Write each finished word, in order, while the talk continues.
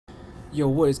Yo,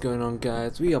 what is going on,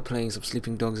 guys? We are playing some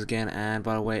Sleeping Dogs again, and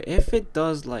by the way, if it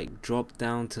does like drop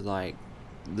down to like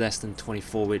less than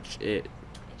 24, which it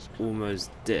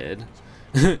almost did,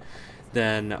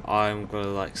 then I'm gonna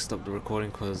like stop the recording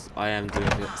because I am doing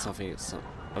something.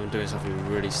 I'm doing something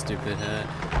really stupid here,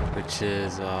 which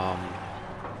is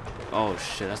oh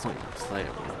shit, that's not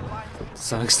playable. To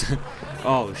some extent.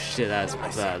 Oh shit, that's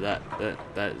bad.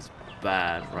 That is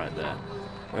bad right there.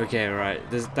 Okay, right.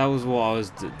 That was what I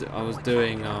was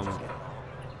doing. I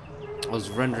was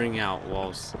rendering out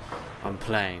whilst I'm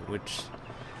playing, which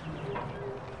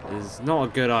is not a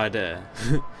good idea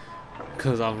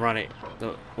because I'm running.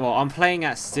 Well, I'm playing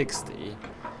at 60,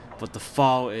 but the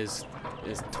file is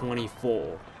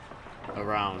 24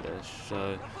 around it.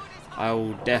 So I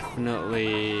will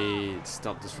definitely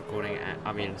stop this recording.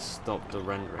 I mean, stop the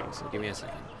rendering. So give me a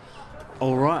second.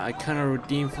 Alright, I kinda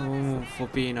redeemed for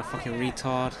being a fucking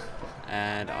retard,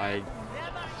 and I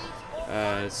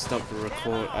stopped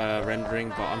the rendering,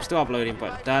 but I'm still uploading,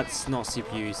 but that's not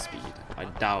CPU speed. I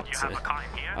doubt it.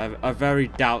 I very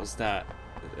doubts that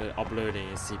uploading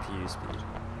is CPU speed.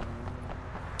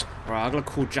 Alright, I'm gonna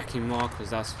call Jackie Ma,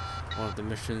 because that's one of the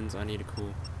missions I need to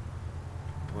call.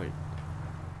 Wait.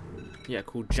 Yeah,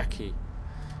 call Jackie.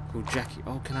 Call Jackie.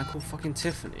 Oh, can I call fucking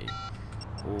Tiffany?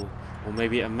 Or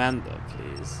maybe Amanda,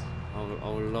 please. I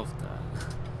would love that.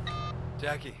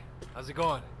 Jackie, how's it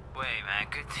going? Wait, man,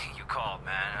 good thing you called,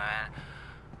 man.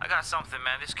 I got something,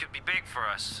 man. This could be big for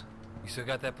us. You still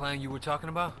got that plan you were talking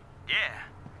about? Yeah.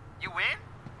 You in?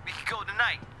 We could go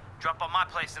tonight. Drop by my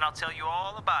place and I'll tell you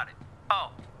all about it.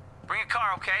 Oh, bring a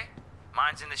car, okay?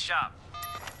 Mine's in the shop.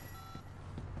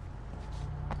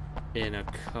 In a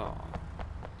car.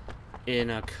 In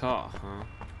a car, huh?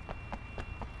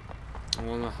 I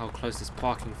wonder how close this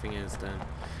parking thing is then.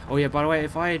 Oh yeah, by the way,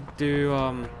 if I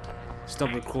do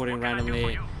stop recording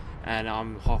randomly and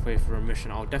I'm halfway through a mission,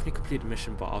 I'll definitely complete the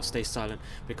mission, but I'll stay silent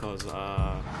because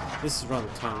this is around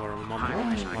the time where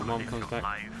my mom comes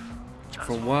back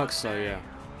from work, so yeah.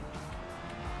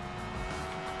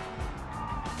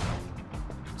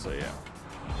 So yeah.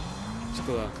 Just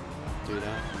gotta do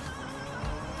that.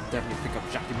 Definitely pick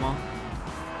up Jackie Ma.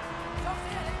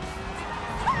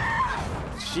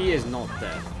 She is not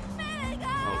dead.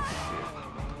 Oh shit.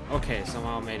 Okay,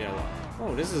 somehow I made it alive.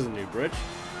 Oh, this is a new bridge.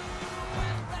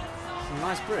 It's a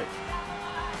nice bridge.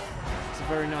 It's a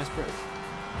very nice bridge.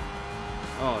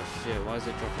 Oh shit, why is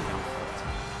it dropping down flat?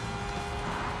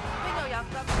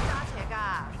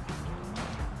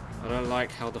 I don't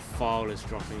like how the file is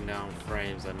dropping down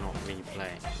frames and not me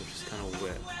playing, which is kind of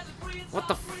weird. What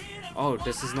the f— oh,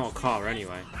 this is not a car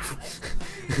anyway.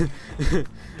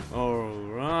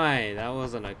 Alright, that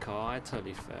wasn't a car, I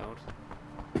totally failed.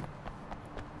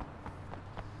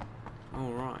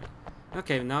 Alright.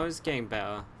 Okay, now it's getting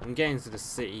better. I'm getting to the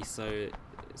city, so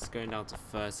it's going down to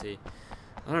 30.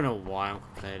 I don't know why I'm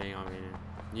complaining, I mean,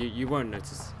 you won't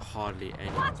notice hardly any.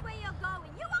 Watch where you're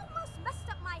going, you almost messed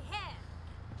up my hair.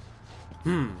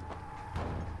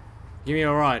 Give me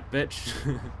a ride, bitch.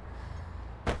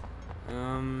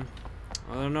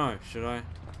 I don't know, should I?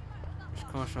 Which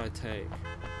car should I take?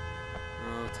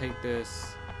 I'll take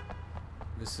this.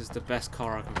 This is the best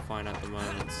car I can find at the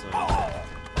moment, so.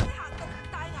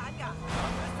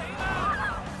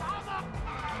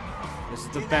 This is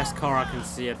the best car I can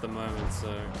see at the moment,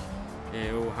 so yeah,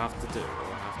 it will have to do. It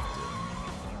will have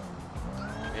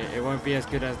to do. It won't be as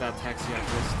good as that taxi I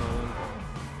just stolen, but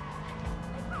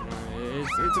you know,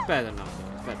 it's better enough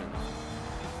though. It's better enough.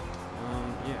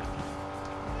 Yeah.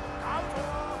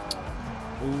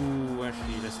 Ooh,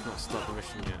 actually, let's not start the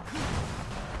mission yet.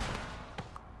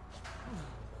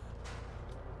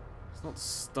 Let's not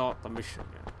start the mission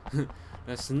yet.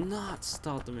 Let's not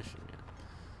start the mission yet.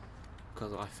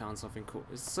 Because I found something cool.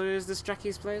 So is this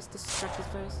Jackie's place? This is Jackie's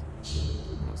place?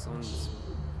 Oh, someone's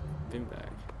bin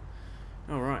bag.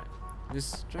 Alright.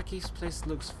 This Jackie's place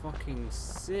looks fucking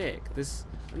sick. I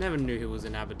never knew he was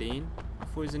in Aberdeen. I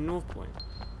thought he was in North Point.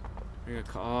 Bring a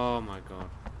car. Oh my god.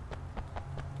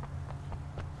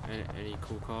 Any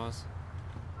cool cars?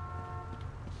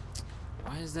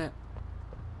 Why is that?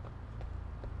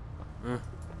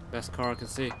 Best car I can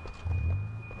see.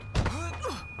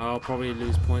 I'll probably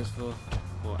lose points for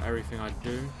everything I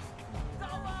do.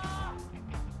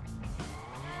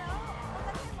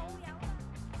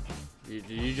 Did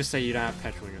you just say you don't have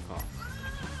petrol in your car?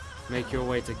 Make your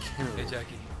way to Kennedy. Hey,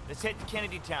 Jackie. Let's head to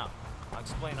Kennedy Town. I'll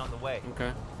explain on the way.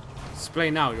 Okay.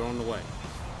 Explain now, you're on the way.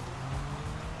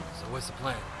 So what's the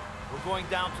plan? We're going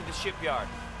down to the shipyard.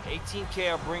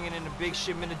 18K are bringing in a big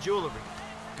shipment of jewelry.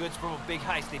 Goods from a big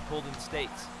heist they pulled in the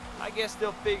States. I guess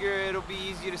they'll figure it'll be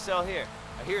easier to sell here.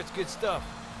 I hear it's good stuff.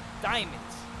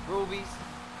 Diamonds. Rubies.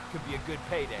 Could be a good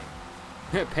payday.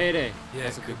 Payday. Yeah,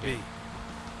 That's a it good could be. game.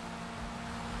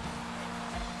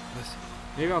 Listen,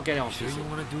 Maybe I'll get it on sure PC. you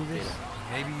want to do this?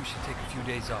 Yeah. Maybe you should take a few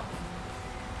days off.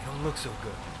 You don't look so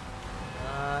good.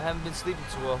 I haven't been sleeping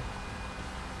too well.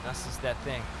 Not since that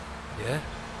thing. Yeah?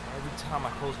 Every time I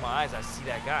close my eyes, I see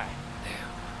that guy.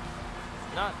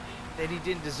 Damn. Not that he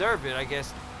didn't deserve it, I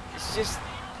guess. It's just...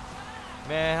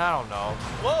 Man, I don't know.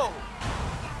 Whoa!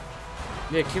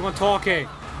 Yeah, keep on talking.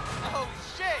 Oh,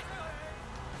 shit!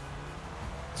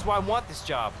 That's why I want this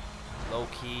job.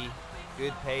 Low-key,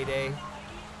 good payday.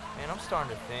 Man, I'm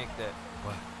starting to think that...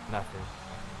 What? Nothing.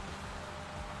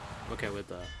 Okay, with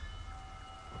the...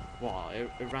 Wow, it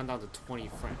ran down to 20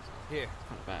 frames. Here,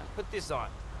 Kind of bad. put this on.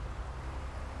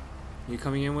 You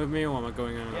coming in with me, or am I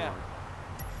going in alone? Yeah.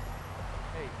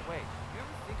 Hey, wait. You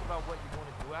ever think about what you want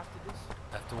to do after this?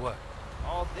 After what?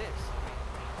 All this. I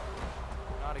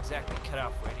mean, not exactly cut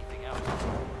out for anything else.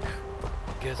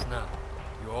 Guess not.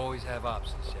 You always have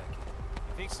options, Jackie.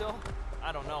 You think so?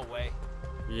 I don't know, Way.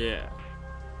 Yeah.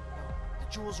 The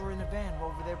jewels are in the van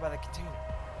over there by the container.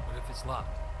 What if it's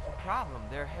locked? No problem.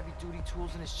 There are heavy-duty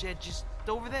tools in the shed just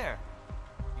over there.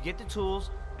 You get the tools,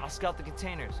 I'll scout the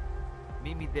containers.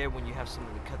 Meet me there when you have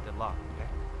something to cut the lock,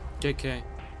 okay? JK.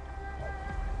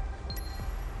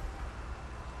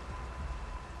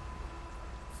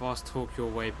 Fast talk your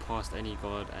way past any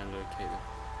guard and locate them.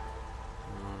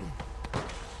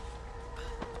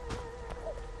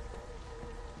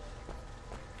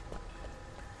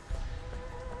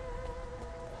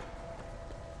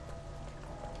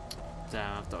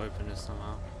 Damn, I have to open this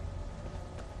somehow.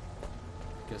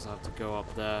 Guess I have to go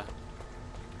up there.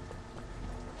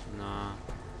 Nah.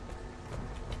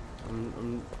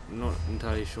 I'm not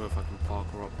entirely sure if I can park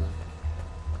her up there.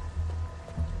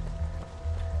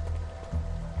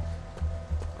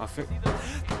 I think. See those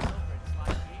things over at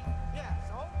Slide Key? Yeah,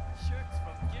 so? Shirts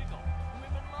from Giggle.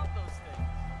 Women love those things.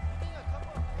 You think a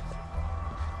couple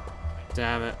of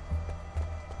Damn it.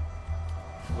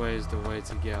 Where's the way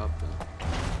to get up there?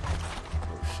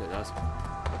 Oh shit, that's.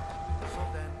 So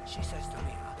then she says to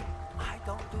me, I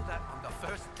don't do that on the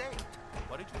first date.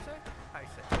 What did you say? I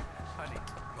said, honey,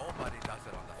 nobody does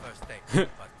it on the first date.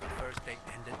 But the first date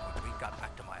ended when we got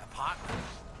back to my apartment.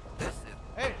 This is...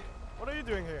 Hey, what are you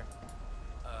doing here?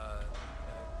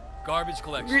 Garbage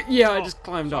collection. Yeah, I just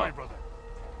climbed sorry, up. brother.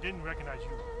 Didn't recognize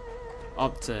you.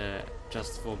 Up to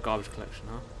just for garbage collection,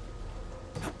 huh?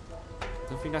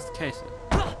 Don't think that's the case.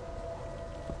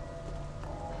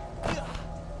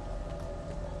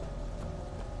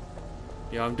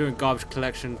 Yeah, I'm doing garbage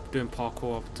collection, doing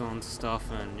parkour up on stuff,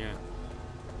 and yeah.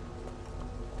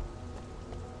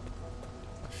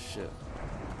 Shit.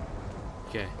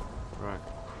 Okay, right.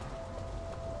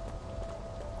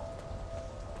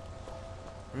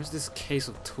 Where's this case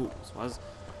of tools?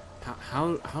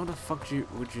 How the fuck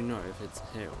would you know if it's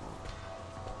here or not?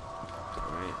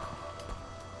 Right.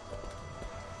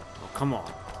 Oh, come on.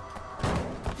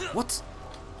 What?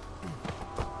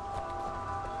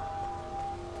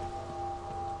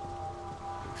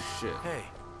 Oh shit. Hey,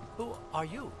 who are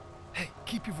you? Hey,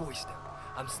 keep your voice down.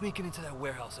 I'm sneaking into that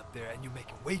warehouse up there and you're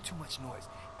making way too much noise.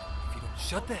 If you don't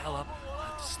shut the hell up, I'll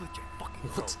have to slit your fucking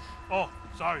throat. What? Oh,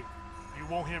 sorry. You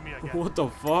won't hear me again. What the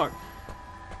fuck?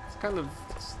 It's kind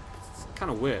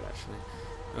of weird actually.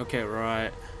 Okay,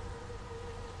 right.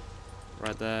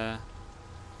 Right there.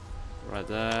 Right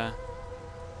there.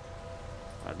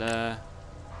 Right there.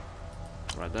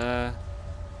 Right there.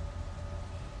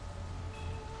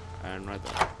 And right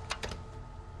there.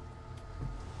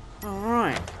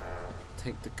 Alright.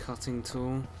 Take the cutting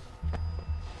tool.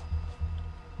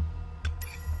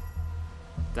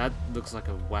 That looks like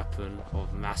a weapon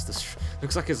of mass destruction.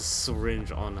 Looks like it's a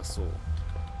syringe on a sword.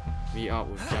 Meet up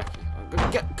with Jackie.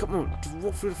 Come on, just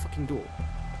walk through the fucking door.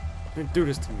 Don't do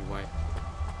this to me, White.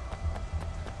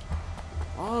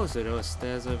 Oh, so there were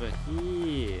stairs over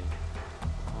here.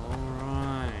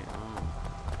 Alright.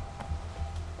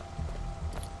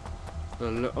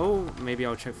 Oh. Oh, maybe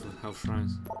I'll check for health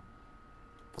shrines.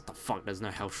 What the fuck? There's no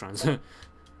health shrines.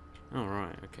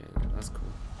 Alright, okay, that's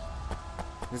cool.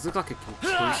 This looks like a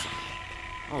control sign.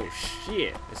 Oh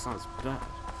shit, it sounds bad.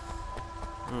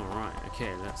 Alright,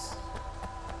 okay, let's...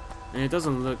 And it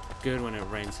doesn't look good when it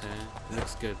rains here. It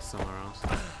looks good somewhere else.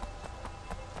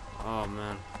 Oh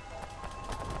man.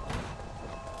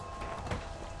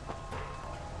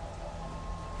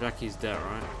 Jackie's dead,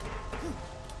 right?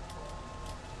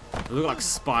 It look like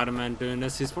Spider-Man doing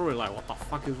this. He's probably like, what the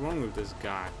fuck is wrong with this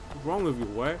guy? What's wrong with you,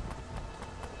 what?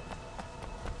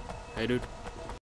 Hey dude.